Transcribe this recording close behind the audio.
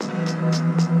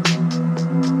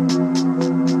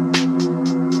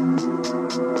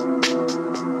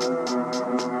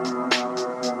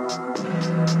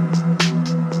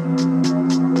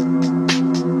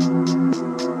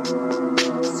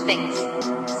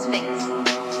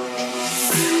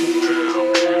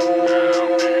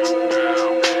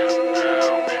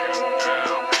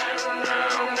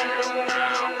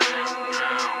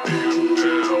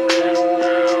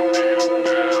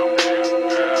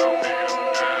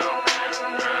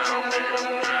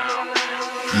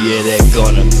Yeah, they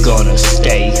gonna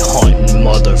stay hunting,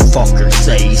 motherfucker,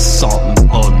 say something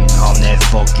bugging. I'm that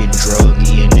fucking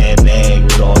druggie in that bag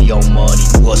with all your money.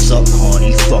 What's up,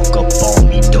 honey? Fuck up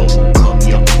on me, double cup,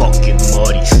 you fucking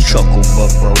muddy. Chuckle, but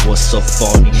bro, what's so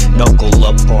funny? Knuckle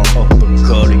up on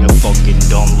uppercutting a fucking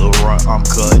dumb little runt. I'm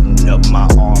cutting up my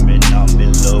arm and I'm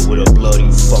in love with a bloody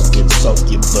fucking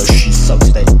succubus. She sucks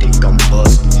that dick, I'm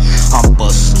busting. I'm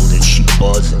bustling, she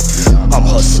buzzing. I'm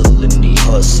hustling these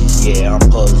hussies, yeah, I'm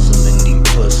puzzling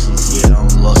these pussies, yeah,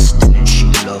 I'm lusting and she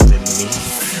loving me.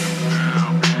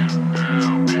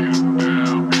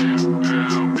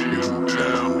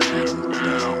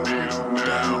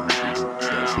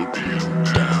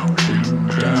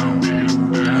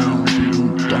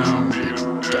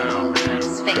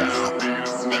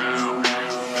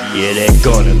 Yeah, they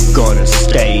gonna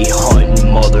stay hunting,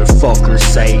 motherfucker,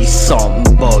 say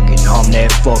something bugging. I'm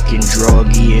that fucking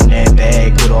druggie in that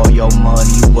bag with all your money.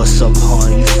 What's up,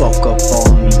 honey? Fuck up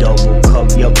on me, double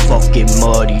cup, you fucking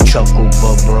muddy. Chuckle,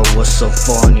 but bro, what's so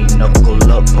funny? Knuckle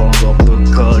up on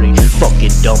uppercutting,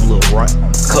 fucking dumb little runt.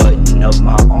 I'm cutting up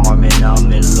my arm and I'm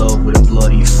in love with a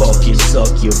bloody fucking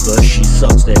succubus. She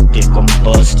sucks that dick, I'm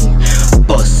busting,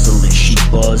 bustling, she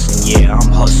buzzing. Yeah,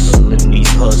 I'm hustling these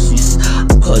hussies,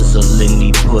 puzzling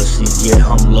these pussies, yeah,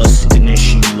 I'm lusting and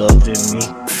she loving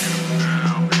me.